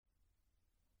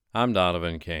I'm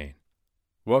Donovan Kane.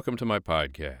 Welcome to my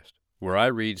podcast, where I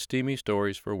read steamy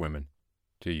stories for women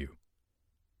to you.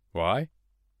 Why?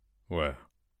 Well,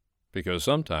 because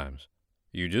sometimes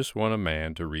you just want a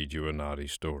man to read you a naughty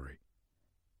story.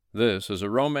 This is a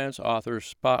romance author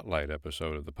spotlight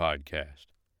episode of the podcast,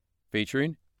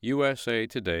 featuring USA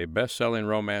Today best-selling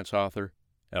romance author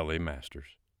Ellie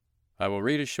Masters. I will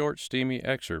read a short, steamy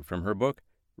excerpt from her book,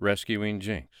 Rescuing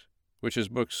Jinx, which is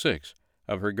book 6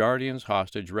 of her Guardians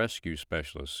Hostage Rescue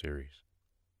Specialist series.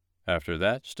 After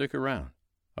that, stick around.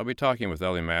 I'll be talking with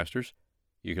Ellie Masters.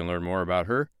 You can learn more about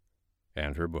her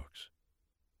and her books.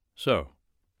 So,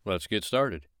 let's get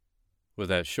started with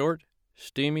that short,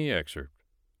 steamy excerpt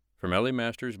from Ellie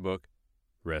Masters' book,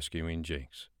 Rescuing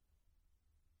Jinx.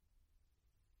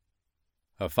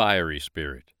 A fiery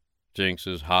spirit, Jinx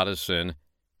is hot as sin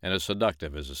and as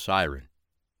seductive as a siren.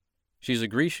 She's a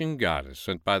Grecian goddess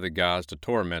sent by the gods to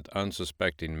torment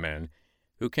unsuspecting men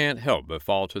who can't help but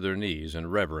fall to their knees in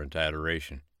reverent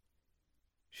adoration.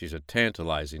 She's a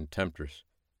tantalizing temptress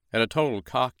and a total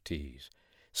cock tease,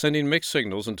 sending mixed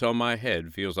signals until my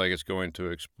head feels like it's going to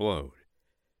explode.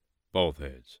 Both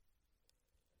heads.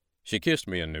 She kissed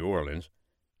me in New Orleans,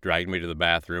 dragged me to the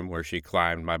bathroom where she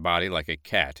climbed my body like a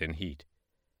cat in heat.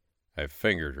 I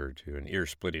fingered her to an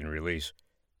ear-splitting release.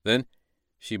 Then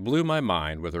she blew my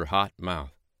mind with her hot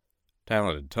mouth,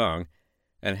 talented tongue,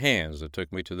 and hands that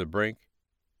took me to the brink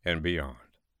and beyond.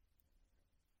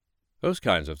 Those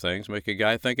kinds of things make a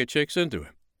guy think a chick's into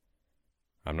him.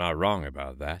 I'm not wrong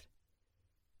about that.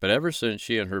 But ever since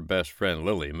she and her best friend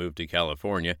Lily moved to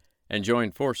California and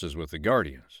joined forces with the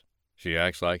Guardians, she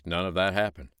acts like none of that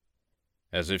happened.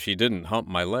 As if she didn't hump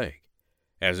my leg.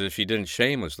 As if she didn't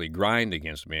shamelessly grind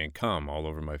against me and come all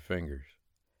over my fingers.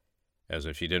 As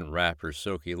if she didn't wrap her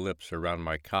silky lips around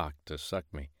my cock to suck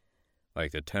me,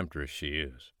 like the temptress she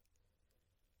is.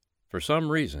 For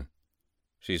some reason,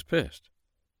 she's pissed.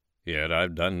 Yet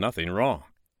I've done nothing wrong.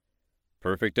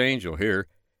 Perfect angel here,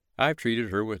 I've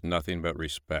treated her with nothing but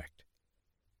respect.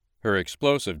 Her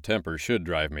explosive temper should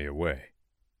drive me away.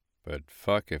 But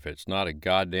fuck if it's not a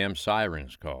goddamn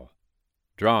siren's call,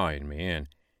 drawing me in,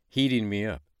 heating me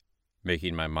up,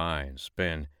 making my mind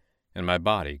spin and my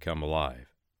body come alive.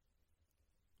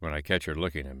 When I catch her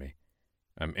looking at me,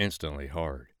 I'm instantly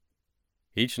hard.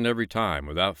 Each and every time,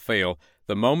 without fail,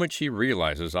 the moment she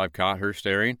realizes I've caught her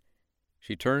staring,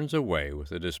 she turns away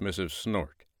with a dismissive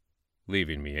snort,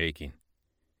 leaving me aching.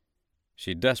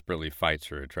 She desperately fights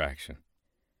her attraction.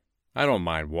 I don't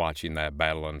mind watching that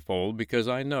battle unfold because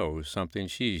I know something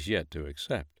she's yet to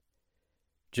accept.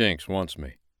 Jinx wants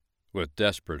me, with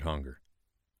desperate hunger.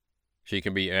 She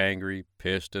can be angry,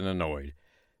 pissed, and annoyed,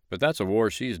 but that's a war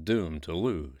she's doomed to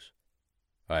lose.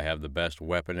 I have the best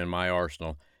weapon in my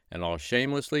arsenal, and I'll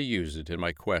shamelessly use it in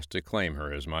my quest to claim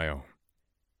her as my own.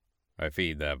 I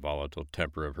feed that volatile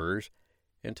temper of hers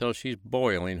until she's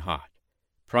boiling hot,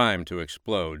 primed to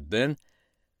explode. Then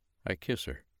I kiss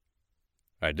her.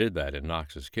 I did that in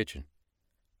Knox's kitchen.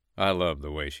 I love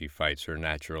the way she fights her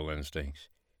natural instincts,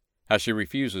 how she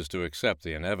refuses to accept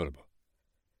the inevitable.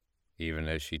 Even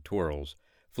as she twirls,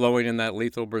 flowing in that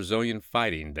lethal Brazilian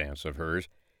fighting dance of hers,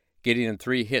 getting in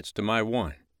 3 hits to my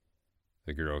 1.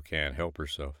 The girl can't help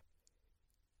herself.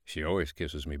 She always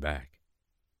kisses me back.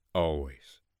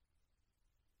 Always.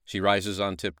 She rises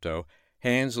on tiptoe,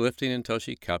 hands lifting until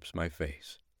she cups my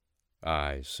face.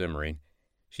 Eyes simmering,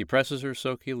 she presses her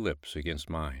silky lips against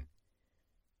mine.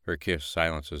 Her kiss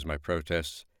silences my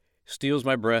protests, steals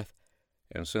my breath,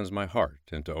 and sends my heart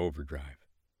into overdrive.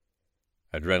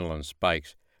 Adrenaline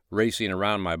spikes, racing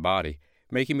around my body,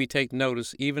 making me take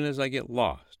notice even as I get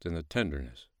lost in the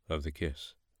tenderness of the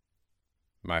kiss.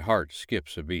 My heart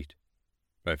skips a beat.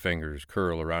 My fingers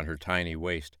curl around her tiny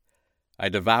waist. I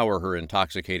devour her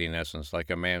intoxicating essence like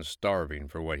a man starving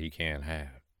for what he can't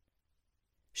have.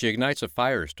 She ignites a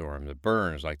firestorm that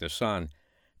burns like the sun,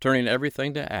 turning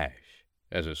everything to ash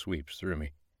as it sweeps through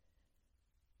me.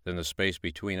 Then the space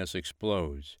between us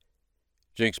explodes.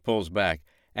 Jinx pulls back,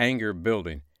 anger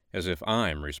building, as if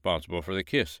I'm responsible for the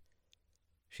kiss.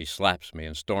 She slaps me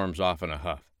and storms off in a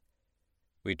huff.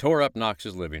 We tore up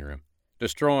Knox's living room,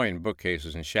 destroying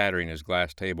bookcases and shattering his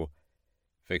glass table.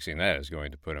 Fixing that is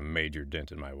going to put a major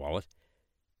dent in my wallet,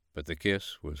 but the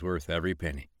kiss was worth every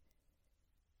penny.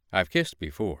 I've kissed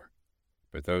before,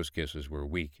 but those kisses were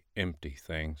weak, empty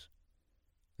things.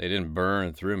 They didn't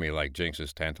burn through me like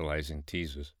Jinx's tantalizing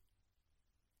teases.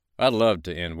 I'd love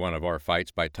to end one of our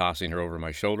fights by tossing her over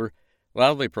my shoulder,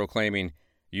 loudly proclaiming,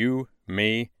 "You,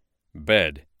 me,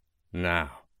 bed,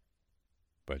 now."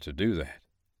 But to do that,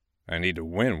 I need to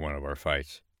win one of our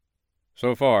fights.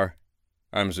 So far,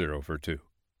 I'm 0 for 2.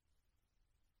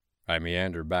 I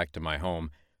meander back to my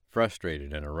home,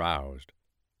 frustrated and aroused.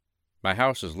 My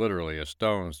house is literally a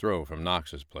stone's throw from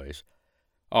Knox's place,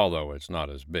 although it's not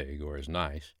as big or as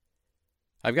nice.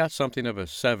 I've got something of a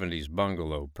 70s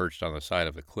bungalow perched on the side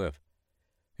of the cliff.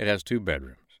 It has 2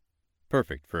 bedrooms,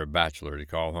 perfect for a bachelor to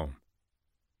call home.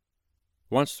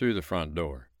 Once through the front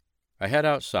door, I head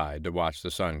outside to watch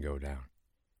the sun go down.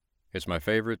 It's my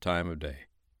favorite time of day.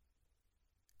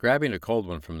 Grabbing a cold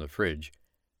one from the fridge,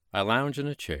 I lounge in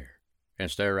a chair and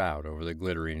stare out over the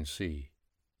glittering sea.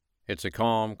 It's a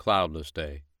calm, cloudless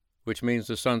day, which means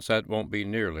the sunset won't be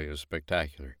nearly as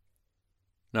spectacular.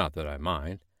 Not that I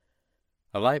mind.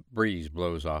 A light breeze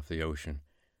blows off the ocean,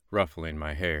 ruffling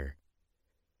my hair.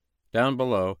 Down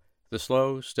below, the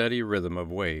slow, steady rhythm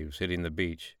of waves hitting the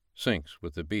beach syncs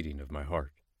with the beating of my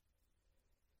heart.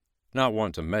 Not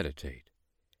one to meditate.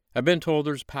 I've been told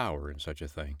there's power in such a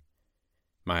thing.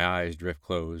 My eyes drift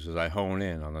closed as I hone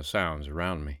in on the sounds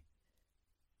around me.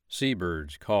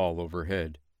 Seabirds call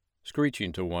overhead,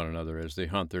 screeching to one another as they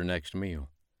hunt their next meal.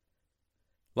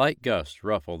 Light gusts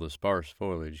ruffle the sparse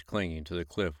foliage clinging to the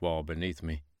cliff wall beneath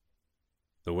me.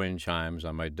 The wind chimes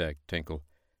on my deck tinkle,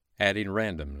 adding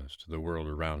randomness to the world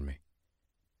around me.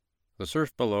 The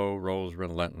surf below rolls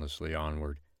relentlessly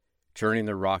onward, churning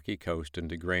the rocky coast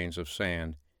into grains of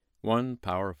sand, one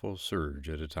powerful surge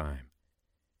at a time.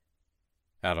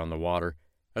 Out on the water,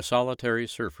 a solitary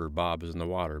surfer bobs in the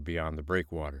water beyond the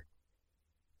breakwater.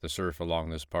 The surf along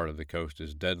this part of the coast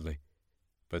is deadly,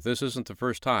 but this isn't the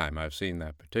first time I've seen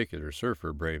that particular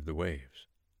surfer brave the waves.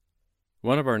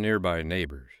 One of our nearby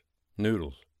neighbors,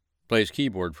 Noodles, plays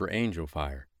keyboard for Angel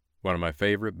Fire, one of my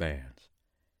favorite bands.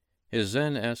 His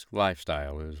Zen-esque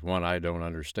lifestyle is one I don't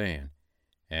understand,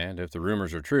 and if the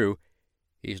rumors are true,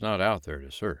 he's not out there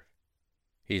to surf.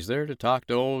 He's there to talk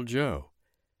to old Joe,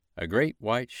 a great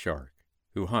white shark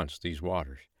who hunts these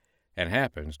waters, and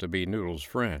happens to be Noodle's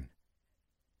friend.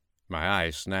 My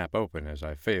eyes snap open as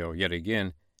I fail, yet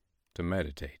again, to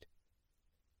meditate.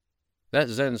 That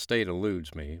Zen state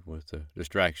eludes me with the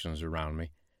distractions around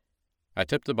me. I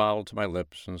tip the bottle to my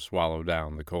lips and swallow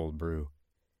down the cold brew.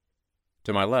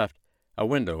 To my left, a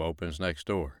window opens next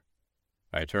door.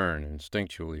 I turn,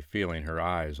 instinctually feeling her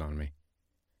eyes on me.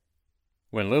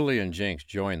 When Lily and Jinx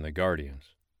joined the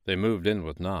Guardians, they moved in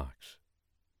with Knox.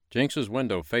 Jinx's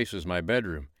window faces my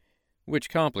bedroom, which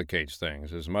complicates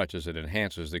things as much as it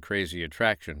enhances the crazy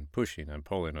attraction pushing and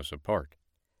pulling us apart.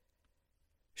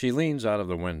 She leans out of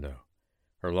the window.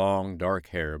 Her long, dark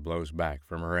hair blows back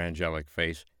from her angelic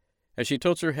face as she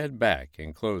tilts her head back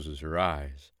and closes her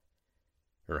eyes.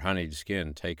 Her honeyed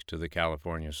skin takes to the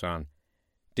California sun,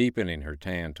 deepening her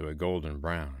tan to a golden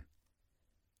brown.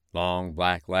 Long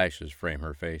black lashes frame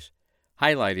her face,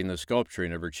 highlighting the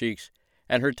sculpturing of her cheeks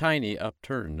and her tiny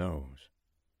upturned nose.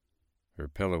 Her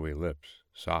pillowy lips,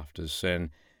 soft as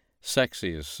sin,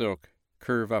 sexy as silk,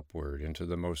 curve upward into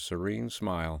the most serene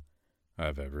smile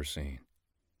I've ever seen.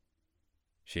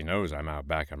 She knows I'm out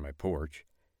back on my porch.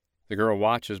 The girl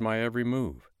watches my every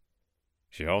move.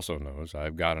 She also knows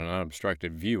I've got an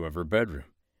unobstructed view of her bedroom.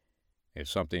 It's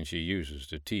something she uses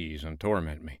to tease and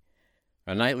torment me,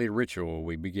 a nightly ritual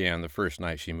we began the first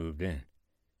night she moved in.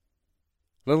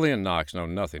 Lily and Knox know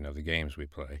nothing of the games we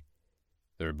play.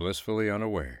 They're blissfully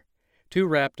unaware, too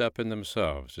wrapped up in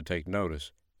themselves to take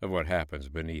notice of what happens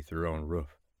beneath their own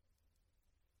roof.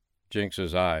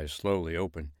 Jinx's eyes slowly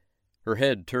open. Her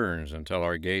head turns until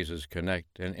our gazes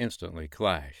connect and instantly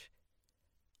clash.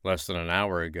 Less than an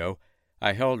hour ago,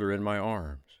 I held her in my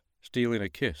arms, stealing a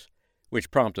kiss,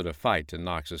 which prompted a fight in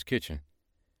Knox's kitchen.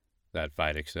 That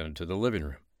fight extended to the living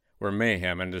room, where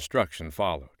mayhem and destruction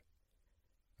followed.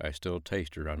 I still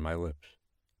taste her on my lips.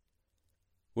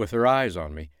 With her eyes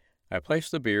on me, I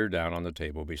place the beer down on the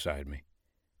table beside me.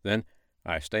 Then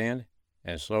I stand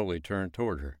and slowly turn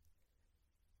toward her.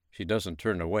 She doesn't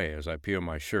turn away as I peel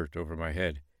my shirt over my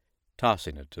head,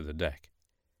 tossing it to the deck.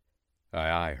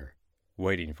 I eye her,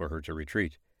 waiting for her to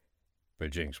retreat, but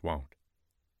Jinx won't.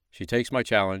 She takes my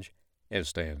challenge and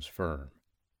stands firm.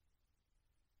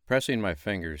 Pressing my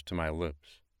fingers to my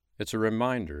lips, it's a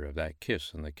reminder of that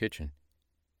kiss in the kitchen.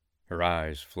 Her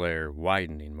eyes flare,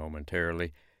 widening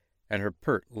momentarily, and her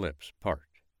pert lips part.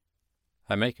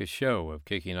 I make a show of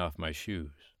kicking off my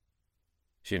shoes.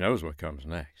 She knows what comes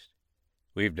next.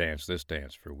 We've danced this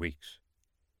dance for weeks.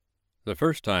 The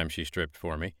first time she stripped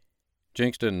for me,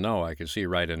 Jinx didn't know I could see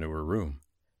right into her room.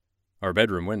 Our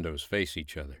bedroom windows face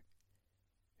each other.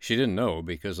 She didn't know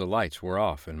because the lights were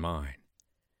off in mine.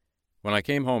 When I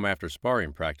came home after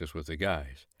sparring practice with the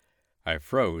guys, I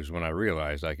froze when I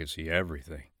realized I could see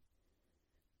everything.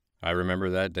 I remember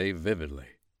that day vividly,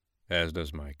 as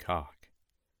does my cock.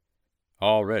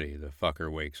 Already the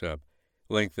fucker wakes up,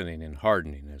 lengthening and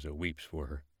hardening as it weeps for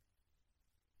her.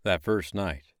 That first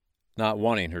night, not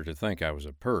wanting her to think I was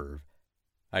a perv,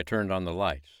 I turned on the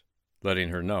lights, letting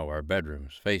her know our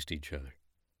bedrooms faced each other.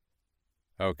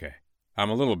 Okay, I'm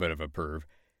a little bit of a perv,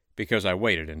 because I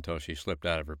waited until she slipped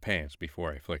out of her pants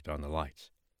before I flicked on the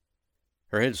lights.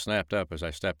 Her head snapped up as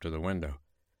I stepped to the window,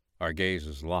 our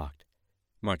gazes locked,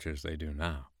 much as they do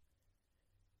now.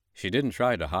 She didn't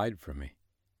try to hide from me.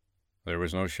 There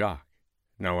was no shock,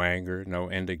 no anger, no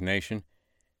indignation.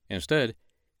 Instead,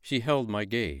 she held my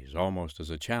gaze almost as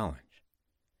a challenge.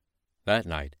 That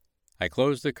night, I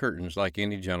closed the curtains like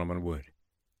any gentleman would,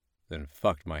 then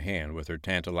fucked my hand with her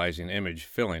tantalizing image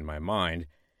filling my mind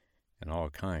and all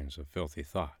kinds of filthy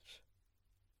thoughts.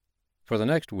 For the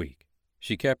next week,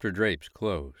 she kept her drapes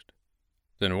closed.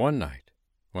 Then one night,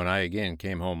 when I again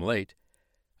came home late,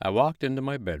 I walked into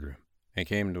my bedroom and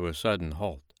came to a sudden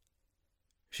halt.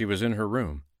 She was in her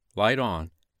room, light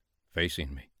on,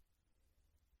 facing me.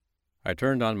 I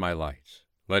turned on my lights,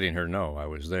 letting her know I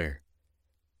was there.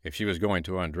 If she was going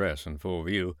to undress in full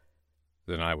view,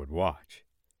 then I would watch.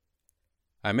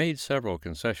 I made several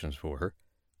concessions for her,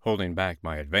 holding back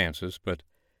my advances, but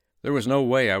there was no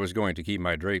way I was going to keep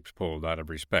my drapes pulled out of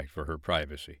respect for her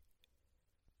privacy.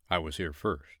 I was here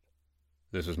first.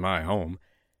 This is my home,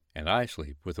 and I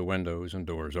sleep with the windows and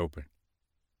doors open.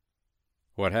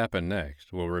 What happened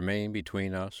next will remain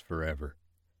between us forever.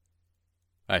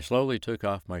 I slowly took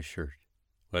off my shirt,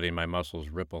 letting my muscles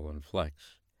ripple and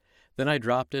flex. Then I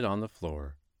dropped it on the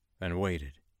floor and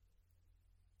waited.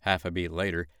 Half a beat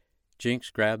later, Jinx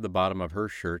grabbed the bottom of her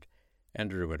shirt and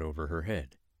drew it over her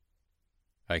head.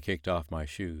 I kicked off my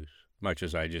shoes, much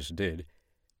as I just did,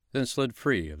 then slid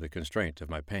free of the constraint of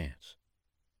my pants.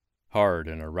 Hard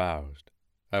and aroused,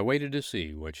 I waited to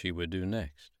see what she would do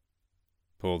next.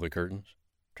 Pull the curtains?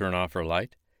 Turn off her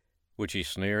light? Would she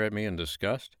sneer at me in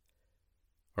disgust?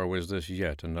 Or was this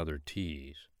yet another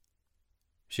tease?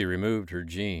 She removed her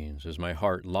jeans as my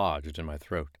heart lodged in my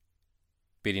throat,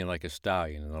 beating like a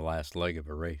stallion in the last leg of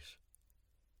a race.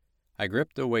 I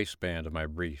gripped the waistband of my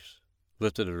briefs,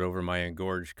 lifted it over my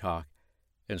engorged cock,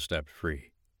 and stepped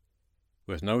free.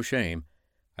 With no shame,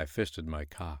 I fisted my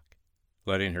cock,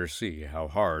 letting her see how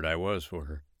hard I was for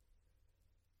her.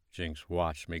 Jinx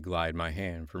watched me glide my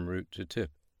hand from root to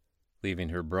tip, leaving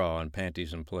her bra and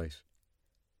panties in place.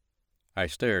 I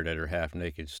stared at her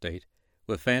half-naked state,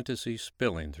 with fantasy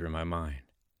spilling through my mind.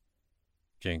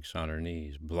 Jinx on her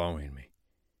knees, blowing me.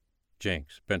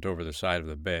 Jinx bent over the side of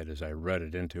the bed as I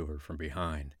rutted into her from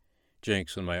behind.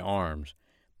 Jinx in my arms,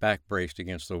 back braced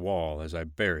against the wall as I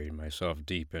buried myself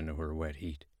deep into her wet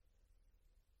heat.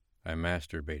 I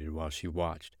masturbated while she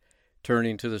watched,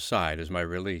 turning to the side as my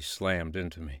release slammed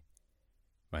into me.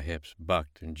 My hips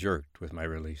bucked and jerked with my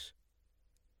release.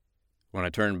 When I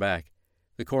turned back,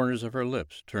 the corners of her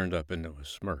lips turned up into a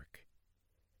smirk.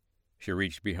 She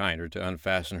reached behind her to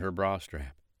unfasten her bra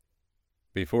strap.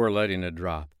 Before letting it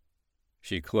drop,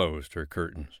 she closed her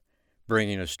curtains,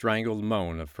 bringing a strangled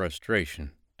moan of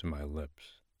frustration to my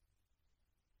lips.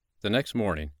 The next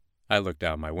morning, I looked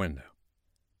out my window.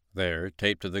 There,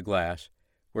 taped to the glass,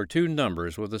 were 2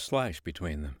 numbers with a slash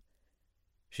between them.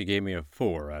 She gave me a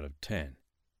 4 out of 10.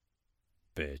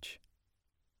 Bitch.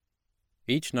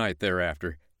 Each night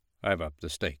thereafter, I've upped the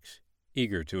stakes,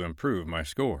 eager to improve my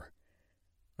score.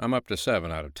 I'm up to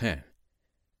 7 out of 10,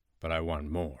 but I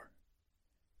want more.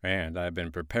 And I've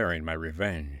been preparing my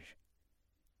revenge.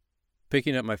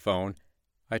 Picking up my phone,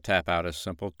 I tap out a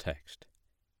simple text.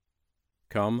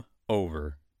 Come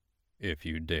over if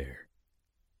you dare.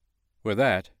 With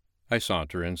that, I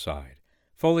saunter inside,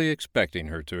 fully expecting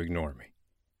her to ignore me.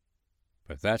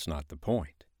 But that's not the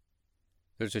point.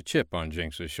 There's a chip on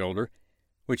Jinx's shoulder,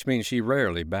 which means she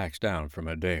rarely backs down from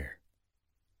a dare.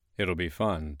 It'll be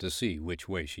fun to see which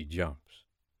way she jumps.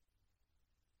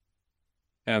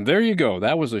 And there you go.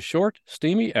 That was a short,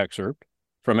 steamy excerpt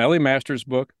from Ellie Masters'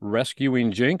 book,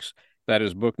 Rescuing Jinx. That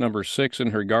is book number 6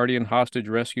 in her Guardian Hostage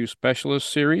Rescue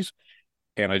Specialist series.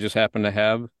 And I just happen to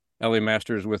have Ellie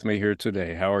Masters with me here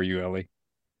today. How are you, Ellie?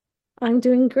 I'm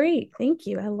doing great. Thank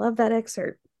you. I love that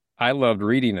excerpt. I loved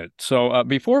reading it. So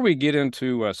before we get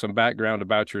into some background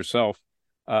about yourself,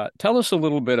 tell us a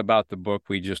little bit about the book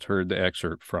we just heard the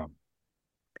excerpt from.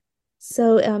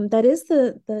 So that is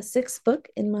the 6th book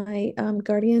in my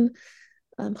Guardian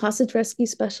Hostage Rescue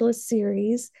Specialist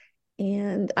series.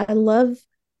 And I love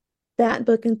that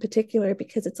book in particular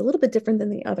because it's a little bit different than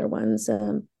the other ones.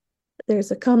 There's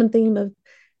a common theme of,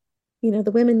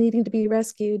 the women needing to be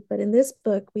rescued. But in this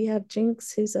book, we have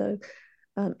Jinx, who's a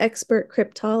expert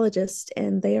cryptologist,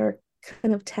 and they are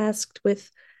kind of tasked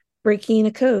with breaking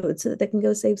a code so that they can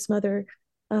go save some other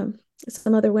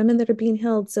some other women that are being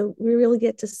held. So we really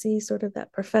get to see sort of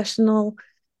that professional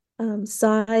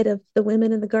side of the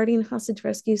women in the Guardian hostage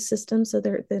rescue system. So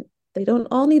they don't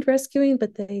all need rescuing,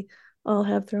 but they all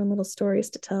have their own little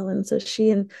stories to tell. And so she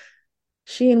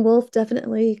and Wolf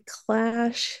definitely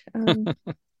clash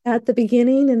at the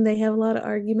beginning, and they have a lot of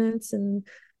arguments and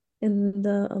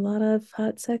a lot of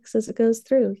hot sex as it goes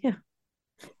through. Yeah.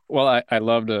 Well, I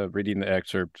loved reading the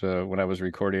excerpt when I was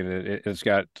recording it. It's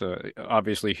got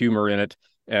obviously humor in it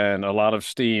and a lot of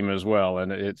steam as well,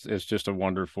 and it's just a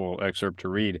wonderful excerpt to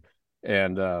read.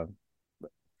 And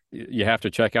you have to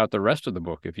check out the rest of the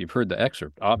book if you've heard the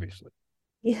excerpt, obviously.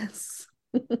 Yes.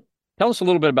 Tell us a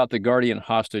little bit about the Guardian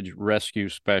Hostage Rescue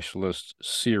Specialist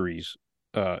series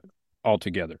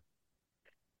altogether.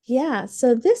 Yeah.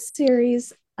 So this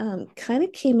series kind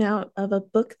of came out of a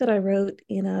book that I wrote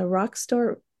in a rock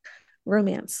store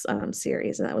romance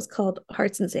series, and that was called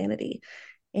Heart's Insanity.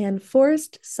 And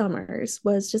Forrest Summers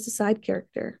was just a side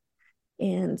character.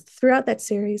 And throughout that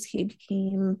series, he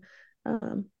became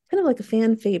kind of like a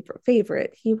fan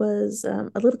favorite. He was a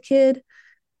little kid,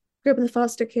 grew up in the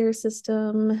foster care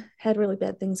system, had really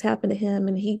bad things happen to him,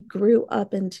 and he grew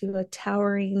up into a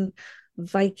towering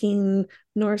Viking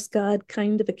Norse god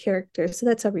kind of a character. So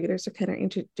that's how readers are kind of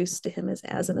introduced to him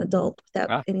as an adult without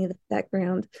Ah, any of the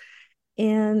background.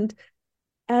 And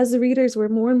as the readers were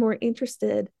more and more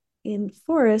interested in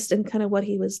Forrest and kind of what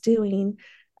he was doing,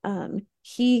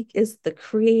 he is the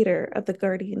creator of the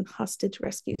Guardian Hostage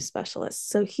Rescue Specialist.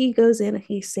 So he goes in and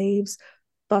he saves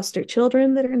foster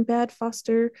children that are in bad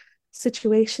foster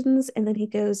situations, and then he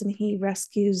goes and he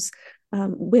rescues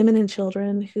women and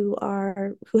children who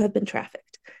have been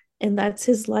trafficked, and that's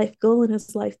his life goal and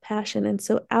his life passion. And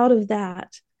so out of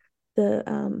that,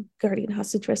 the Guardian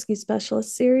Hostage Rescue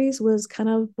Specialist series was kind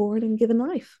of born and given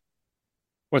life.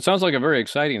 well, it sounds like a very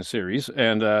exciting series,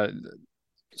 and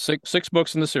six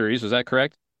books in the series. Is that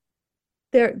correct?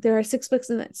 There are 6 books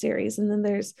in that series, and then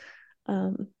there's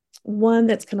um, one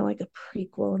that's kind of like a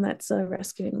prequel, and that's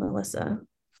Rescuing Melissa.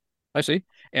 I see.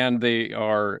 And they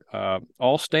are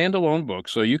all standalone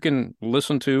books, so you can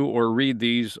listen to or read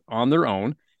these on their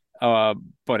own. Uh,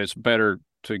 but it's better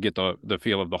to get the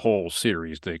feel of the whole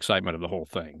series, the excitement of the whole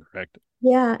thing, correct?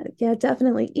 Yeah, yeah,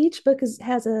 definitely. Each book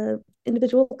has a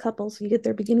individual couple, so you get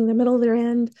their beginning, their middle, their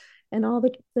end, and all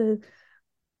the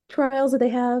trials that they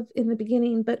have in the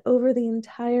beginning. But over the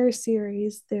entire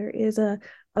series, there is a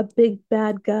big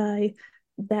bad guy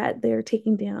that they're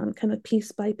taking down kind of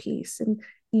piece by piece. And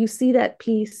you see that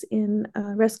piece in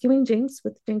Rescuing Jinx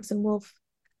with Jinx and Wolf.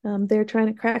 They're trying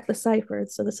to crack the cipher.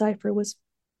 So the cipher was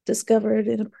discovered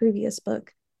in a previous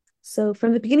book. So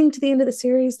from the beginning to the end of the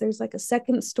series, there's like a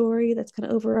second story that's kind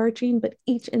of overarching, but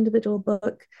each individual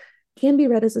book can be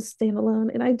read as a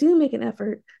standalone. And I do make an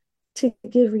effort to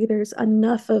give readers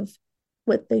enough of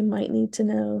what they might need to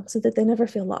know so that they never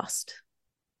feel lost.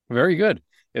 Very good.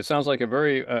 It sounds like a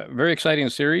very exciting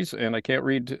series, and I can't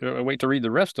wait to read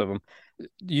the rest of them.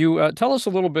 You tell us a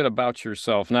little bit about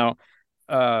yourself. Now,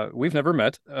 we've never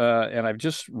met, and I've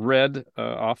just read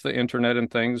off the internet and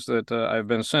things that I've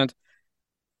been sent.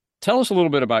 Tell us a little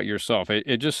bit about yourself.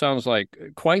 It just sounds like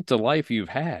quite the life you've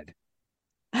had.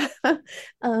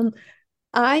 um,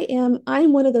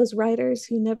 I'm one of those writers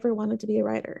who never wanted to be a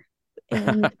writer.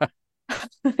 And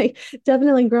I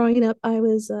definitely growing up, I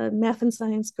was a math and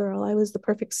science girl. I was the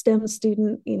perfect STEM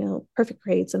student, perfect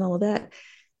grades and all of that.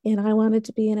 And I wanted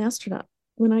to be an astronaut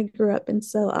when I grew up. And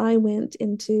so I went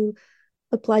into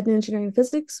applied engineering and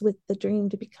physics with the dream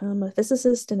to become a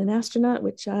physicist and an astronaut,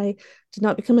 which I did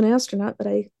not become an astronaut, but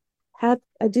I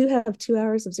do have 2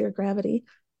 hours of zero gravity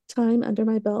time under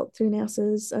my belt through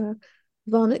NASA's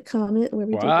Vomit Comet, where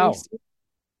we did Wow. research.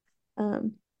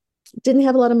 Um, didn't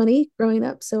have a lot of money growing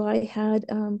up, so I had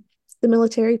the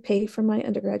military pay for my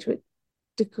undergraduate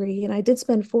degree, and I did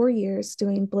spend 4 years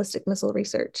doing ballistic missile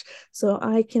research. So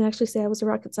I can actually say I was a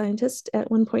rocket scientist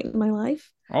at one point in my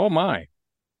life. Oh my.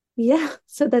 Yeah,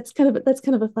 so that's kind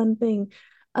of a fun thing.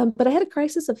 But I had a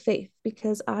crisis of faith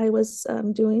because I was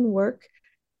doing work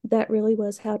that really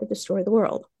was how to destroy the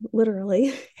world,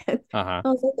 literally. And Uh-huh. I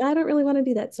was like, I don't really want to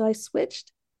do that. So I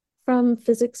switched from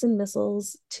physics and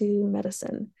missiles to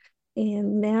medicine.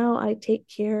 And now I take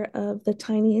care of the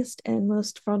tiniest and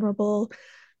most vulnerable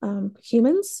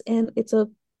humans. And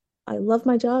I love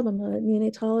my job. I'm a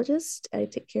neonatologist. I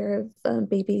take care of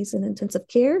babies in intensive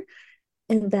care.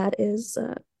 And that is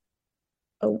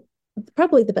oh,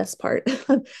 probably the best part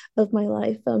of my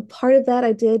life. Part of that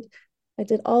I did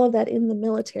all of that in the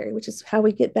military, which is how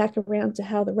we get back around to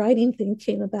how the writing thing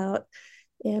came about.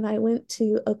 And I went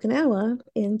to Okinawa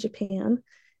in Japan,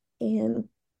 and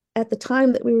at the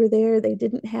time that we were there, they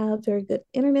didn't have very good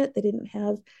internet. They didn't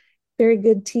have very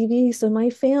good TV. So my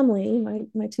family,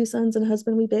 my two sons and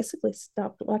husband, we basically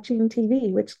stopped watching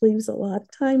TV, which leaves a lot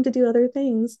of time to do other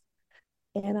things.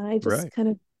 And I just Right. kind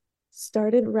of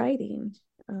started writing.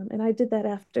 And I did that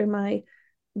after my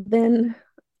then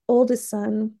oldest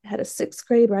son had a sixth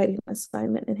grade writing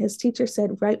assignment, and his teacher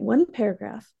said, write one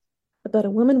paragraph about a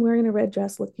woman wearing a red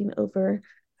dress looking over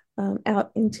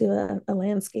out into a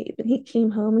landscape. And he came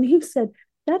home and he said,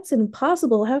 that's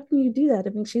impossible. How can you do that? I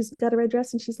mean, she's got a red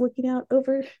dress and she's looking out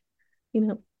over, you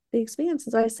know, the expanse.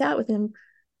 And so I sat with him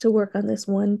to work on this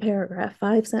one paragraph,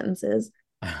 5 sentences.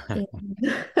 And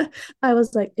I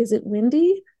was like, is it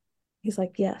windy? He's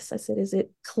like, yes. I said, is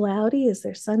it cloudy? Is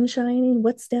there sun shining?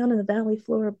 What's down in the valley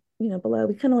floor, below?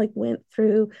 We kind of like went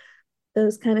through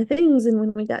those kind of things. And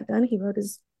when we got done, he wrote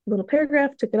his little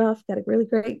paragraph, took it off, got a really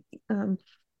great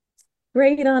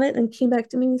grade on it, and came back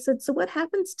to me and he said, so what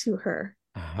happens to her?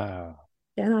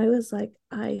 And I was like,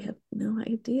 I have no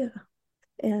idea.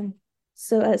 And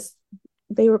so as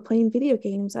they were playing video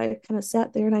games, I kind of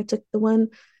sat there and I took the one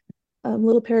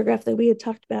little paragraph that we had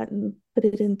talked about and put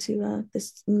it into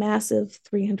this massive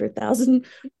 300,000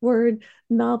 word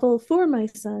novel for my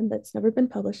son that's never been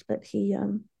published, but he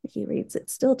reads it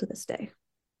still to this day.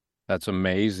 That's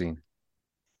amazing.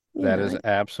 That Yeah, is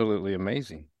absolutely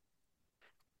amazing.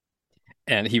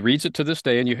 And he reads it to this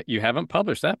day, and you haven't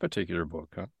published that particular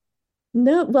book, huh?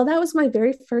 no, well, that was my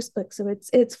very first book, so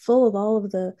it's full of all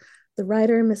of the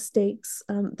writer mistakes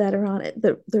that are on it.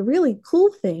 The really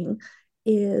cool thing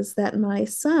is that my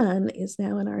son is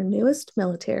now in our newest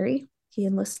military. He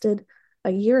enlisted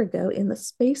a year ago in the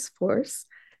Space Force,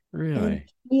 and Really?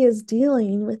 he is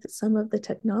dealing with some of the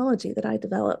technology that I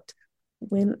developed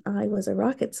when I was a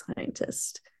rocket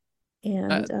scientist.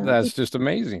 And That's just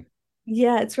amazing.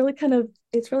 yeah, it's really kind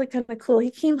of cool.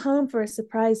 He came home for a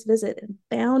surprise visit and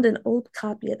found an old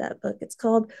copy of that book. It's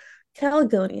called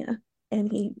Caledonia,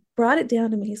 and he brought it down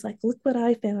to me. He's like, "Look what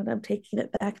I found. I'm taking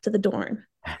it back to the dorm."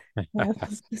 And I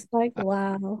was just like,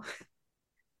 "Wow."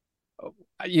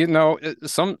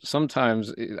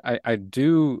 Sometimes I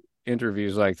do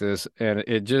interviews like this, and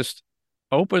it just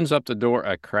opens up the door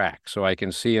a crack so I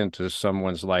can see into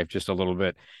someone's life just a little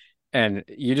bit. And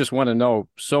you just want to know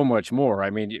so much more. I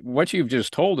mean, what you've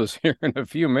just told us here in a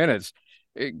few minutes,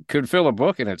 it could fill a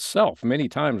book in itself many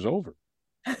times over.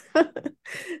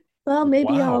 Well,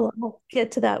 maybe Wow. I'll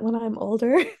get to that when I'm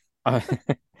older. Uh,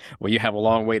 well, you have a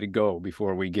long way to go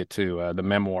before we get to the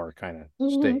memoir kind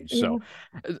of stage. Yeah.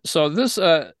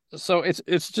 So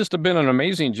it's just been an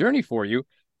amazing journey for you.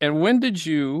 And when did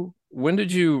you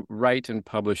write and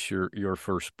publish your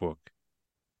first book?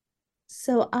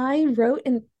 So I wrote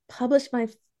and published my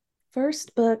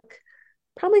first book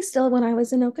probably still when I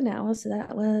was in Okinawa. So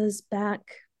that was back,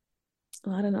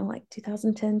 oh, I don't know, like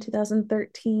 2010,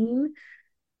 2013.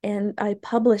 And I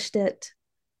published it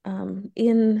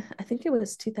in, I think it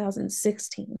was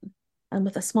 2016,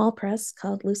 with a small press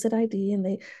called Lucid ID. And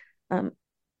they, um,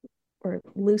 or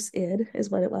Loose Id is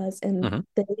what it was. And Hmm.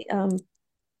 they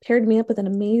paired me up with an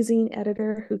amazing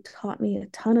editor who taught me a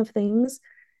ton of things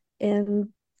and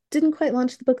didn't quite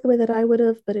launch the book the way that I would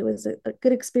have, but it was a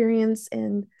good experience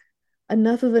and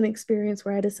enough of an experience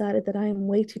where I decided that I am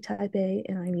way too type A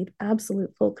and I need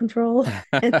absolute full control.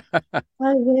 And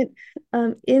I went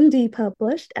indie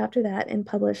published after that and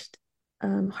published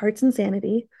Hearts and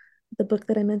Sanity, the book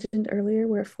that I mentioned earlier,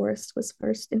 where Forrest was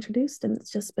first introduced. And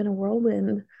it's just been a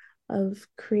whirlwind of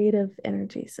creative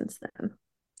energy since then.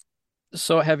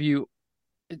 So have you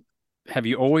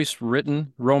always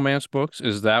written romance books?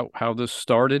 Is that how this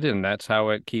started and that's how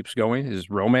it keeps going, is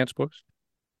romance books?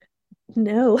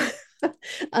 No.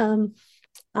 um,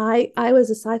 I was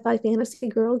a sci-fi fantasy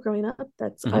girl growing up. I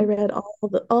Hmm. read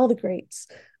all the greats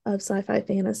of sci-fi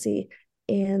fantasy.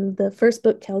 And the first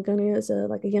book, Caledonia, is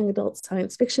like a young adult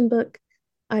science fiction book.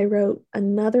 I wrote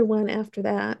another one after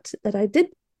that I did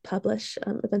publish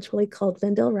eventually called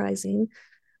Vendel Rising,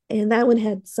 and that one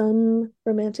had some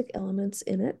romantic elements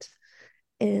in it.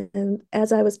 And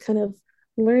as I was kind of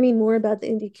learning more about the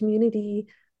indie community,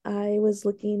 I was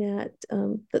looking at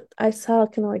I saw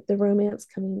kind of like the romance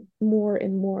coming more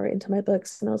and more into my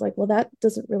books. And I was like, well, that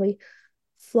doesn't really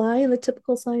fly in the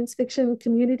typical science fiction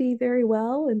community very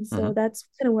well. And Hmm. so that's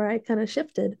kind of where I kind of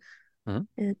shifted Hmm.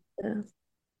 and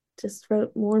just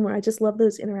wrote more and more. I just love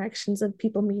those interactions of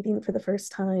people meeting for the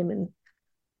first time and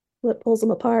what pulls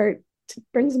them apart,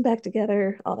 brings them back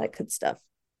together, all that good stuff.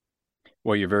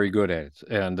 Well, you're very good at it,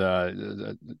 and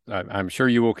I'm sure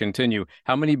you will continue.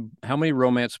 How many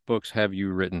romance books have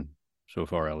you written so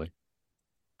far, Ellie?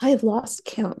 I have lost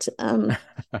count.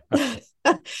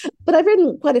 But I've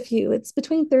written quite a few. It's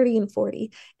between 30 and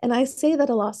 40. And I say that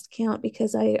a lost count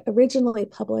because I originally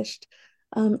published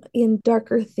in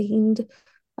darker themed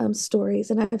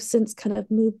stories, and I've since kind of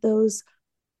moved those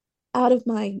out of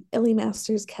my Ellie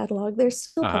Masters catalog. They're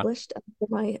still Uh-huh. published under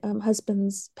my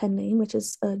husband's pen name, which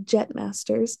is Jet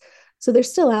Masters. So they're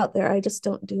still out there. I just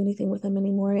don't do anything with them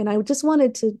anymore. And I just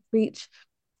wanted to reach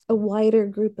a wider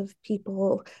group of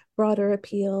people, broader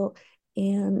appeal.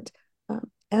 And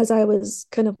as I was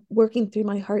kind of working through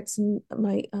my Hearts and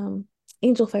my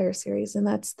Angel Fire series, and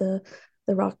that's the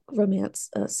rock romance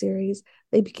series,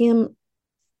 they became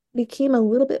a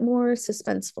little bit more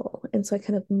suspenseful, and so I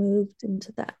kind of moved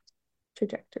into that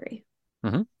trajectory.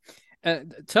 Hmm.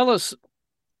 Tell us,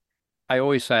 I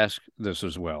always ask this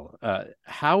as well.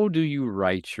 How do you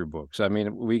write your books? I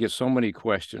mean, we get so many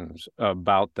questions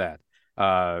about that.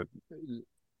 Uh,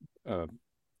 uh,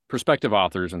 Prospective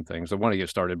authors and things that want to get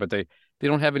started, but they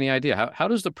don't have any idea. How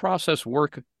does the process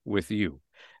work with you?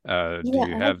 Do Yeah,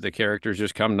 you have the characters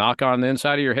just come knock on the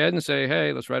inside of your head and say,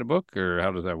 "Hey, let's write a book," or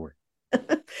how does that work?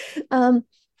 um,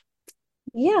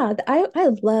 yeah, I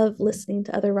love listening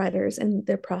to other writers and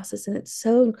their process, and it's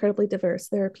so incredibly diverse.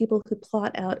 There are people who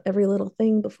plot out every little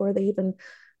thing before they even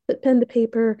put pen to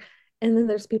paper, and then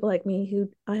there's people like me who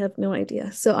I have no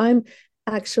idea. So I'm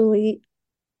actually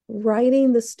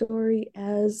writing the story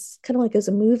as kind of like as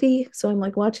a movie. So I'm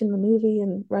like watching the movie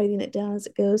and writing it down as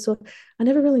it goes. So I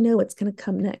never really know what's going to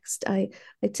come next. I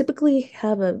typically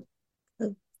have a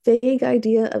vague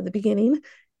idea of the beginning,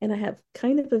 and I have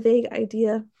kind of a vague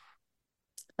idea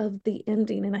of the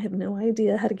ending, and I have no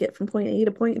idea how to get from point A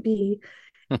to point B.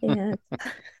 And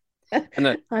and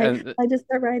the I and I just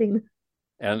start writing.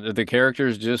 and the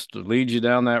characters just lead you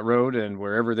down that road, and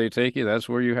wherever they take you, that's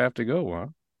where you have to go, huh?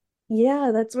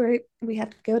 Yeah, that's where we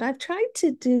have to go. And I've tried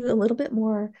to do a little bit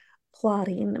more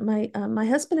plotting. My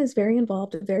husband is very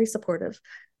involved and very supportive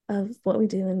of what we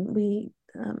do, and we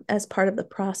as part of the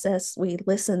process, we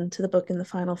listen to the book in the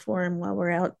final form while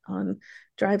we're out on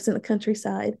drives in the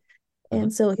countryside. Hmm.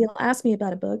 And so he'll ask me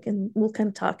about a book, and we'll kind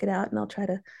of talk it out, and I'll try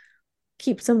to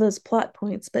keep some of those plot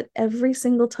points. But every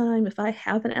single time, if I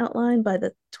have an outline by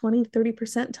the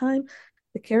 20-30% time,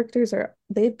 the characters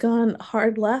they've gone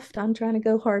hard left. I'm trying to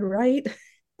go hard right.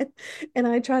 And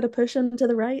I try to push them to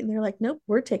the right, and they're like, nope,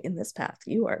 we're taking this path.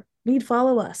 You'd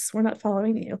follow us. We're not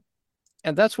following you.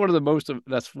 And that's one of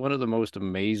the most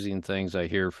amazing things I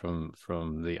hear from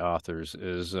the authors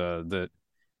is that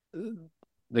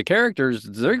the characters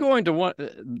they're going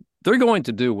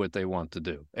to do what they want to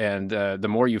do, and the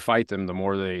more you fight them, the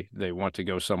more they want to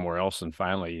go somewhere else, and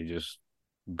finally you just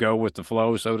go with the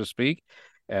flow, so to speak,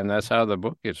 and that's how the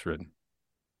book gets written.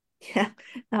 Yeah,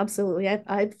 absolutely.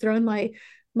 I've thrown my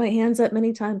hands up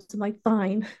many times. I'm like,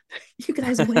 fine, you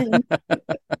guys win.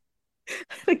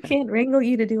 I can't wrangle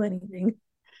you to do anything.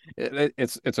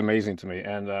 It's amazing to me,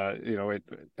 and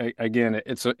again,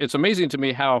 it's amazing to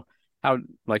me how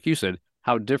like you said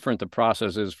how different the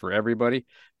process is for everybody,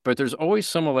 but there's always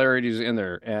similarities in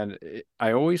there, and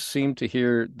I always seem to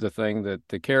hear the thing that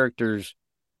the characters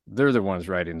they're the ones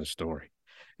writing the story,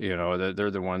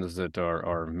 they're the ones that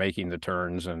are making the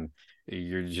turns, and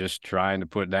you're just trying to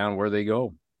put down where they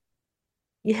go.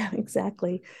 Yeah,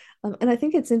 exactly. And I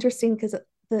think it's interesting because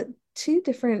the two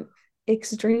different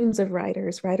extremes of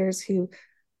writers who,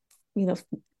 you know,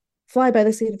 fly by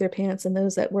the seat of their pants and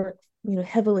those that work,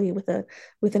 heavily with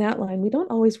an outline, we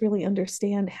don't always really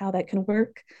understand how that can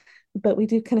work, but we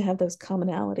do kind of have those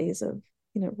commonalities of,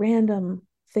 random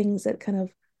things that kind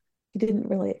of you didn't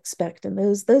really expect. And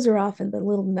those are often the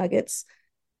little nuggets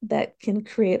that can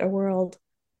create a world.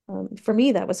 For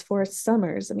me, that was Forrest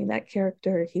Summers. I mean, that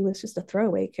character, he was just a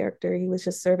throwaway character. He was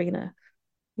just serving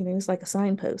he was like a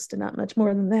signpost and not much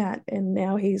more than that. And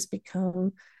now he's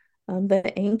become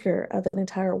the anchor of an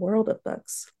entire world of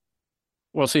books.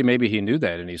 Well, see, maybe he knew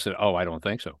that, and he said, "Oh, I don't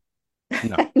think so."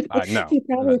 No, no, He no.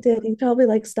 probably did. He probably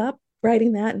like, stop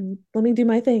writing that and let me do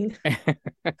my thing. I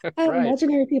have Right.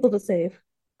 imaginary people to save.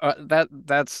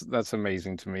 That's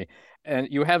amazing to me. And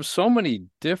you have so many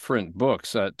different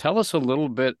books. Tell us a little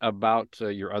bit about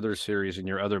your other series and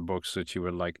your other books that you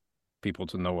would like people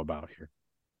to know about here.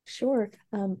 Sure.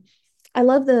 I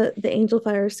love the Angel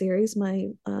Fire series, my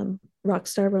rock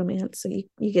star romance. So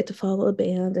you get to follow a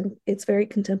band, and it's very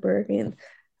contemporary, and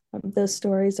those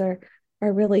stories are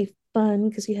really fun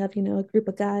because you have a group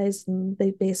of guys, and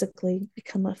they basically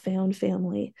become a found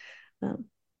family, um,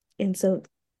 and so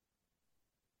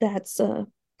that's kind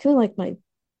of like my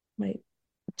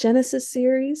Genesis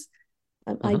series.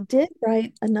 I Hmm. did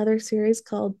write another series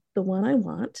called The One I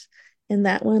Want, and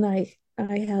that one I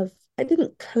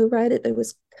didn't co-write it, but it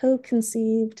was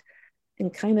co-conceived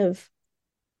and kind of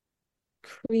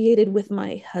created with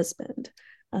my husband.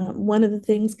 One of the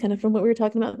things, kind of from what we were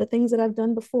talking about, the things that I've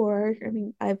done before, I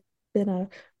mean, I've been a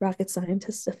rocket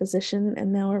scientist, a physician,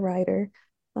 and now a writer.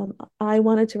 I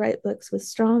wanted to write books with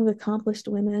strong, accomplished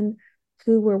women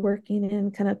who were working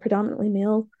in kind of predominantly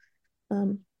male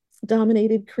um,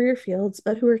 dominated career fields,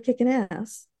 but who are kicking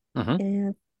ass. Mm-hmm.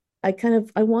 And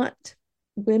I want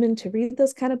women to read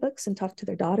those kind of books and talk to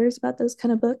their daughters about those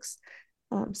kind of books,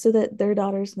 so that their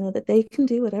daughters know that they can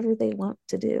do whatever they want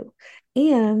to do.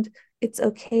 And it's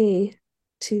okay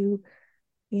to,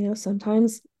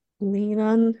 sometimes lean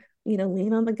on,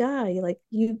 lean on the guy. Like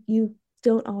you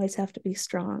don't always have to be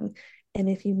strong. And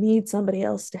if you need somebody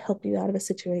else to help you out of a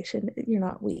situation, you're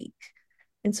not weak.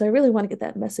 And so I really want to get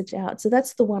that message out. So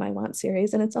that's the One I Want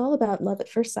series. And it's all about love at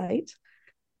first sight.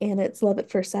 And it's love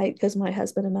at first sight because my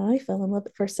husband and I fell in love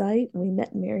at first sight. And we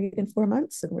met and married in 4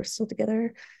 months, and we're still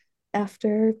together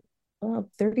after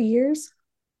 30 years.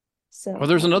 Well, So,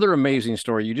 there's another amazing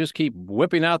story. You just keep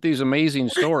whipping out these amazing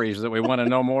stories that we want to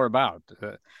know more about.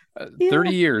 yeah,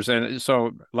 30 years. And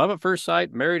so, love at first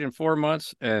sight, married in 4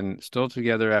 months, and still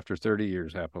together after 30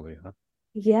 years happily, huh?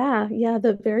 yeah.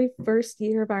 The very first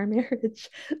year of our marriage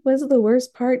was the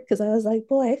worst part because I was like,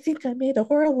 boy, I think I made a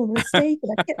horrible mistake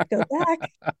and I can't go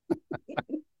back.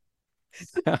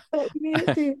 But we made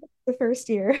it through the first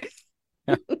year.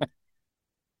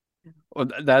 Well,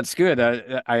 that's good.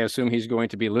 I assume he's going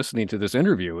to be listening to this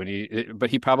interview, but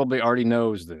he probably already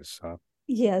knows this, huh?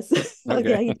 Yes. Oh,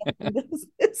 yeah, Okay. he definitely does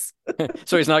this.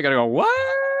 So he's not going to go, what?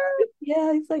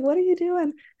 Yeah, he's like, what are you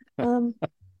doing? Um,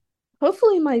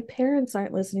 Hopefully my parents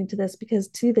aren't listening to this because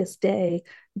to this day,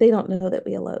 they don't know that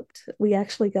we eloped. We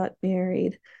actually got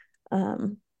married.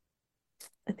 Um,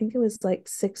 I think it was like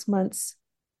 6 months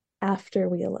after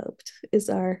we eloped is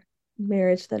our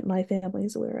marriage that my family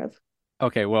is aware of.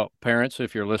 Okay, well, parents,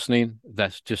 if you're listening,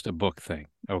 that's just a book thing.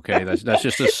 Okay, that's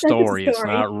just a That's a story. It's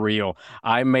story. not real.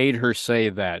 I made her say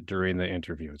that during the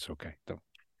interview. It's okay. Don't.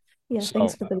 Yeah,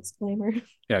 thanks So, for the disclaimer.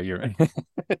 yeah,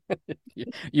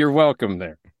 you're welcome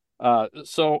there.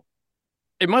 So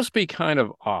it must be kind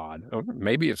of odd, or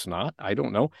maybe it's not. I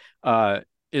don't know.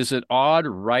 Is it odd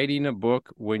writing a book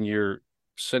when you're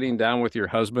sitting down with your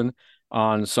husband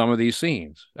on some of these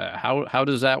scenes? How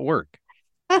does that work?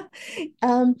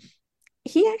 um,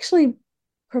 he actually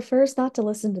prefers not to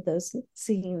listen to those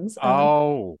scenes.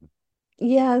 Oh,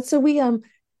 Yeah, so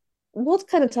we'll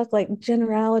kind of talk like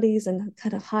generalities and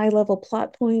kind of high level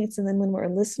plot points. And then when we're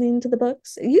listening to the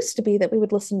books, it used to be that we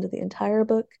would listen to the entire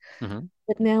book, mhm.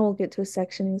 but now we'll get to a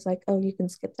section. He's like, oh, you can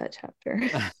skip that chapter.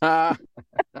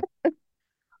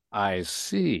 I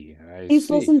see. I He's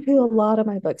see. listened to a lot of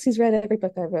my books. He's read every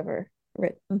book I've ever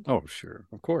written. Oh, sure.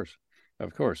 Of course.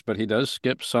 Of course. But he does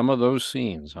skip some of those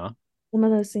scenes, huh? Some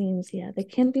of those scenes, yeah, they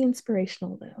can be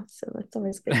inspirational though. So that's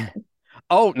always a good thing.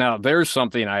 Oh, now there's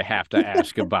something I have to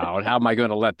ask about. How am I going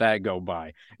to let that go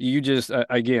by? You just,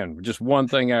 again, just one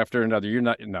thing after another. You're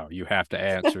not, no, you have to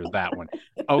answer that one.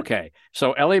 Okay.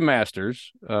 So Ellie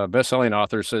Masters, best-selling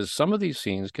author, says some of these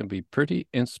scenes can be pretty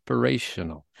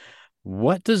inspirational.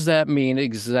 What does that mean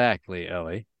exactly,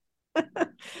 Ellie?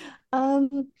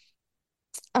 um,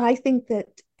 I think that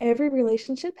every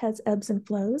relationship has ebbs and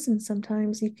flows, and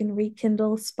sometimes you can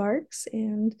rekindle sparks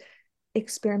and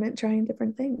experiment trying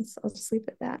different things. I'll just leave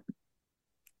it at that.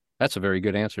 That's a very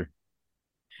good answer.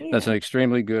 That's Yeah. an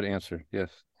extremely good answer. Yes.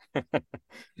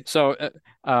 So,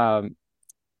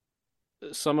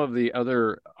 some of the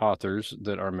other authors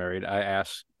that are married, I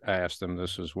asked them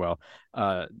this as well.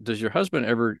 Does your husband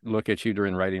ever look at you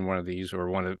during writing one of these,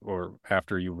 or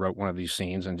after you wrote one of these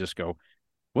scenes, and just go,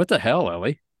 "What the hell,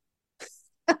 Ellie?"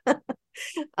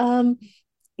 um,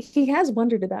 he has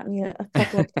wondered about me a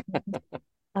couple of times.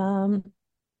 Um,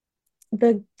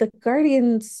 the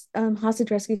Guardian's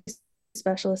hostage rescue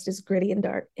specialist is gritty and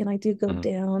dark, and I do go Mhm.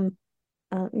 down.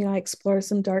 I explore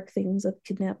some dark things of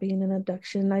kidnapping and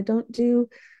abduction. I don't do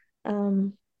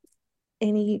um,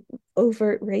 any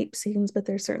overt rape scenes, but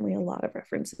there's certainly a lot of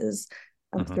references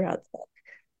Mhm. throughout the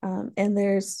book. And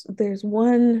there's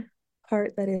one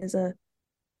part that is a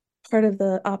part of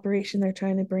the operation they're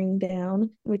trying to bring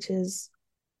down, which is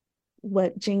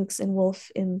what Jinx and Wolf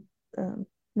in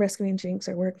Rescuing Jinx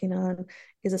are working on,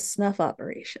 is a snuff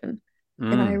operation.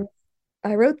 And Mm.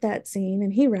 I wrote that scene,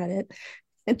 and he read it,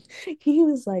 and he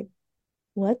was like,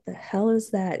 "What the hell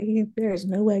is that? There's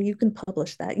no way you can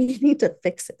publish that. You need to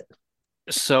fix it."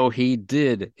 So he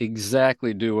did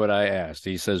exactly do what I asked.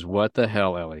 He says, "What the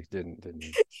hell, Ellie?" Didn't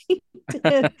he? He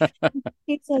did.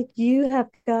 He's like, "You have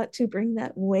got to bring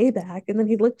that way back." And then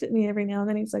he looked at me every now and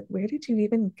then. He's like, "Where did you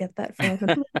even get that from?"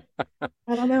 And I'm like,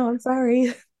 "I don't know. I'm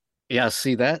sorry." Yeah,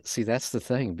 see that's the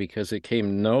thing because it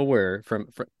came nowhere from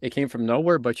it came from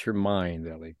nowhere but your mind,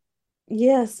 Ellie.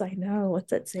 Yes, I know.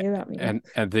 What's that say about me?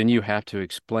 And then you have to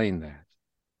explain that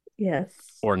Yes,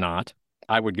 or not.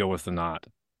 I would go with the not.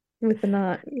 with the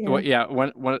knot. Well, Yeah.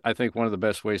 yeah, one I think one of the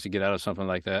best ways to get out of something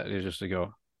like that is just to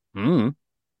go, hmm.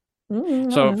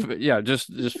 So Mm. yeah, just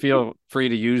feel free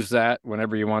to use that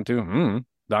whenever you want to. Hmm.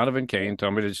 Donovan Kane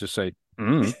told me to just say,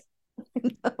 hmm.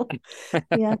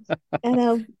 Yeah.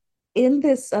 And in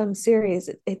this series,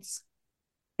 it's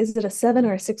is it a 7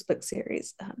 or a 6 book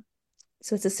series?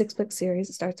 So it's a 6 book series.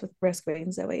 It starts with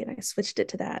Rescuing Zoe, and I switched it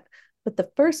to that. But the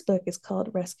first book is called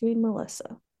Rescuing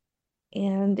Melissa,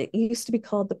 and it used to be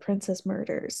called The Princess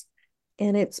Murders.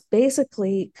 And it's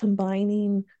basically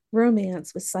combining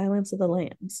romance with Silence of the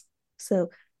Lambs. So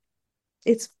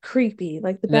it's creepy.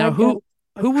 Like the Now bad guys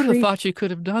are who would have creepy. thought you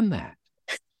could have done that?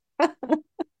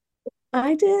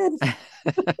 I did.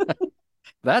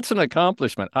 That's an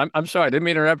accomplishment. I'm sorry, I didn't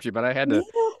mean to interrupt you, but I had to,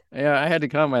 Yeah. yeah, I had to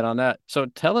comment on that. So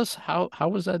tell us how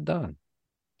was that done?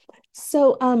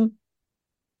 So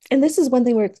and this is one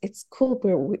thing where it's cool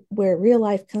where real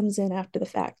life comes in after the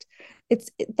fact.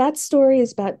 That story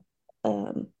is about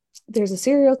um there's a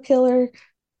serial killer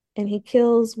and he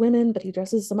kills women, but he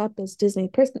dresses them up as Disney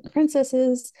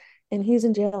princesses, and he's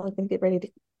in jail and can get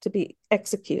ready to be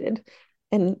executed.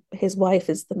 And his wife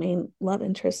is the main love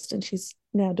interest, and she's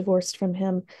now divorced from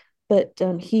him. But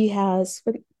he has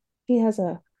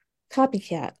a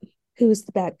copycat who is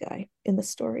the bad guy in the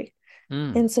story.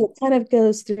 Hmm. And so it kind of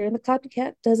goes through, and the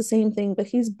copycat does the same thing, but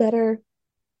he's better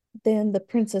than the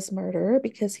princess murderer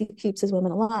because he keeps his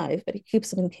women alive, but he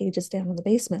keeps them in cages down in the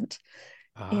basement.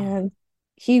 Ah. And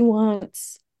he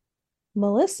wants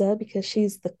Melissa because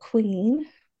she's the queen,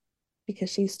 because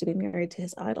she used to be married to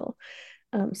his idol.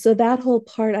 So that whole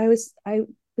part, I was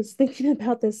thinking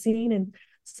about this scene in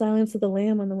Silence of the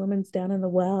Lamb when the woman's down in the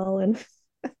well, and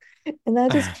and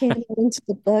that just came into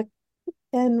the book.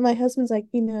 And my husband's like,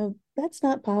 that's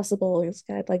not possible. This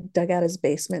guy like dug out his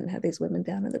basement and had these women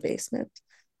down in the basement.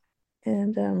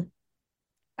 And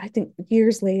I think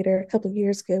years later, a couple of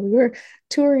years ago, we were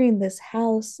touring this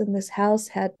house, and this house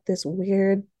had this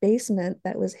weird basement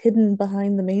that was hidden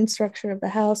behind the main structure of the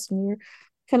house. And we were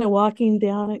kind of walking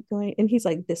down it, going, and he's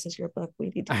like, "This is your book. We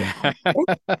need to get out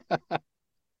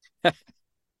of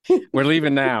here. We're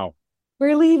leaving now.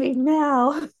 We're leaving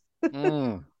now."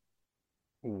 Mm.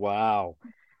 Wow.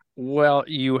 Well,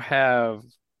 you have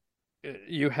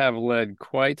led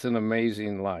quite an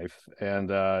amazing life, and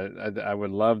I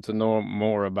would love to know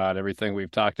more about everything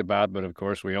we've talked about, but of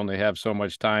course we only have so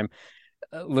much time.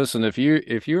 Listen, if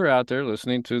you're out there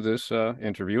listening to this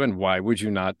interview, and why would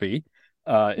you not be?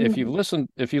 Mhm.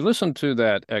 If you listen to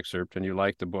that excerpt and you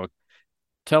like the book,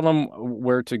 tell them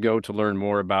where to go to learn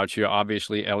more about you.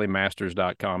 Obviously,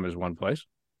 elliemasters.com is one place.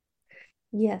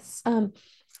 Yes.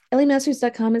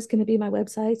 elliemasters.com is going to be my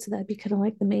website, so that'd be kind of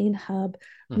like the main hub.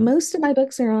 Mhm. Most of my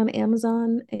books are on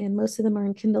Amazon, and most of them are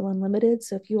in Kindle Unlimited.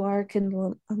 So if you are a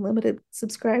Kindle Unlimited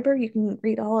subscriber, you can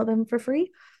read all of them for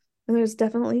free. And there's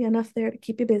definitely enough there to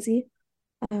keep you busy.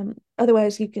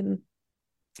 Otherwise, you can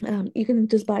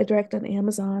just buy direct on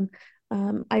Amazon.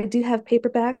 I do have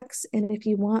paperbacks, and if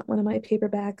you want one of my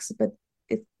paperbacks, but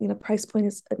if price point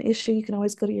is an issue, you can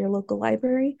always go to your local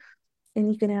library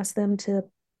and you can ask them to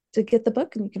get the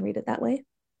book, and you can read it that way.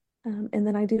 And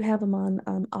then I do have them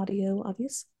on audio,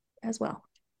 obvious, as well.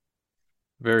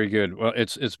 Very good. Well,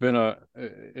 it's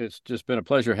just been a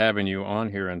pleasure having you on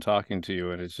here and talking to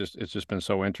you, and it's just been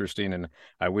so interesting. And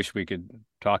I wish we could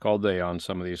talk all day on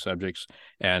some of these subjects,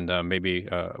 and maybe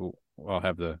I'll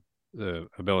have the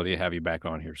ability to have you back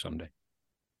on here someday.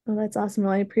 Well, that's awesome.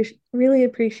 Well, I really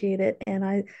appreciate it, and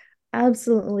I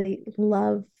absolutely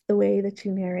love the way that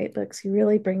you narrate books. You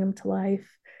really bring them to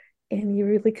life, and you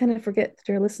really kind of forget that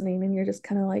you're listening, and you're just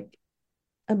kind of like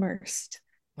immersed.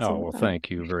 Oh, So well, thank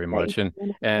you very that you much. do a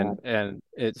wonderful job. And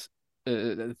it's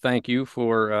thank you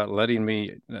for letting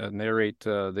me narrate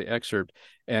the excerpt.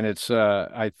 And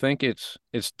I think it's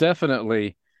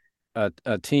definitely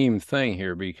a team thing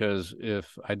here because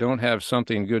if I don't have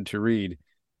something good to read,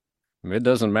 it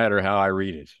doesn't matter how I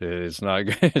read it. It's not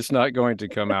it's not going to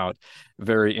come out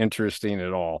very interesting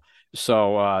at all.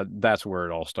 So that's where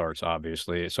it all starts,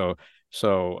 obviously. So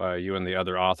you and the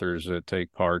other authors that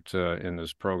take part in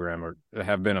this program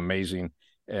have been amazing,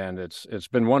 and it's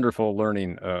been wonderful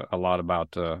learning a lot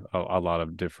about a lot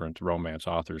of different romance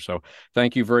authors. So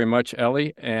thank you very much,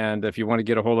 Ellie. And if you want to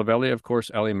get a hold of Ellie, of course,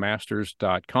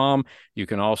 elliemasters.com. You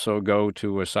can also go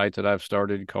to a site that I've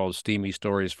started called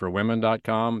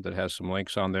steamystoriesforwomen.com that has some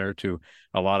links on there to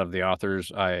a lot of the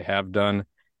authors I have done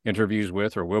interviews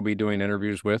with or will be doing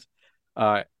interviews with.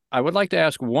 Uh, I would like to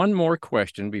ask one more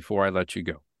question before I let you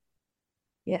go.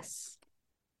 Yes.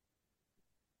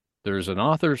 There's an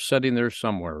author sitting there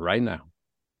somewhere right now,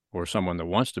 or someone that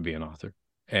wants to be an author,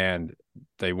 and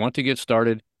they want to get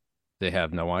started. They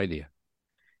have no idea.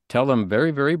 Tell them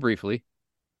very, very briefly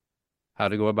how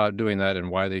to go about doing that and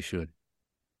why they should.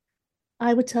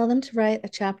 I would tell them to write a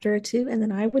chapter or two, and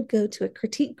then I would go to a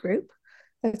critique group.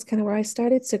 That's kind of where I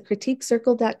started. So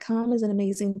critiquecircle.com is an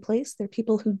amazing place. There are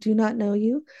people who do not know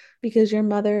you because your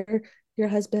mother, your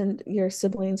husband, your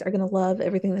siblings are going to love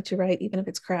everything that you write, even if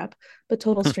it's crap. But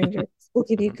total strangers will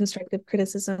give you constructive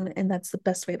criticism, and that's the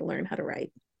best way to learn how to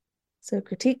write. So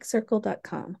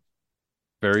critiquecircle.com.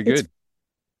 Very good.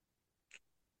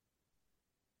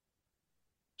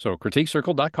 So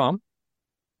critiquecircle.com.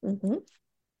 Mm-hmm.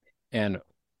 And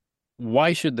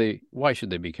why should they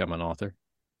become an author?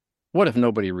 What if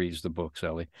nobody reads the books,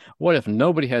 Ellie? What if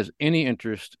nobody has any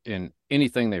interest in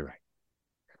anything they write?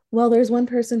 Well, there's one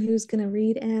person who's going to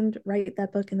read and write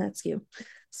that book, and that's you.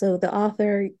 So the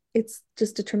author, it's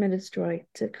just a tremendous joy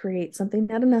to create something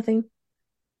out of nothing.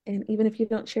 And even if you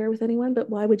don't share with anyone, but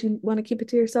why would you want to keep it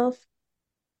to yourself?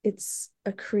 It's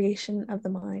a creation of the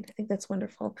mind. I think that's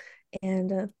wonderful. And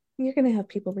you're going to have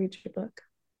people read your book.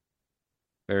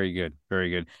 Very good. Very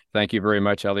good. Thank you very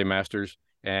much, Ellie Masters.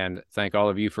 And thank all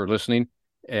of you for listening.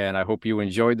 And I hope you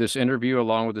enjoyed this interview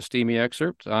along with the steamy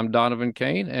excerpt. I'm Donovan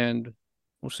Kane, and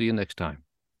we'll see you next time.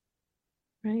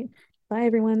 Right. Bye,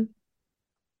 everyone.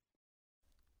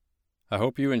 I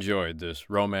hope you enjoyed this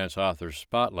Romance Author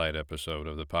Spotlight episode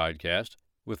of the podcast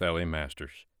with Ellie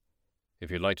Masters. If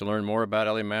you'd like to learn more about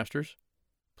Ellie Masters,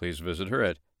 please visit her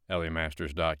at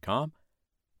elliemasters.com,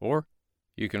 or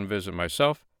you can visit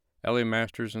myself, Ellie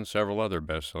Masters, and several other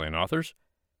best-selling authors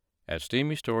at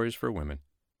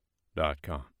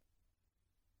steamystoriesforwomen.com.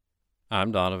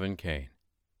 I'm Donovan Kane.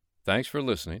 Thanks for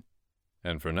listening,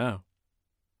 and for now,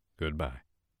 goodbye.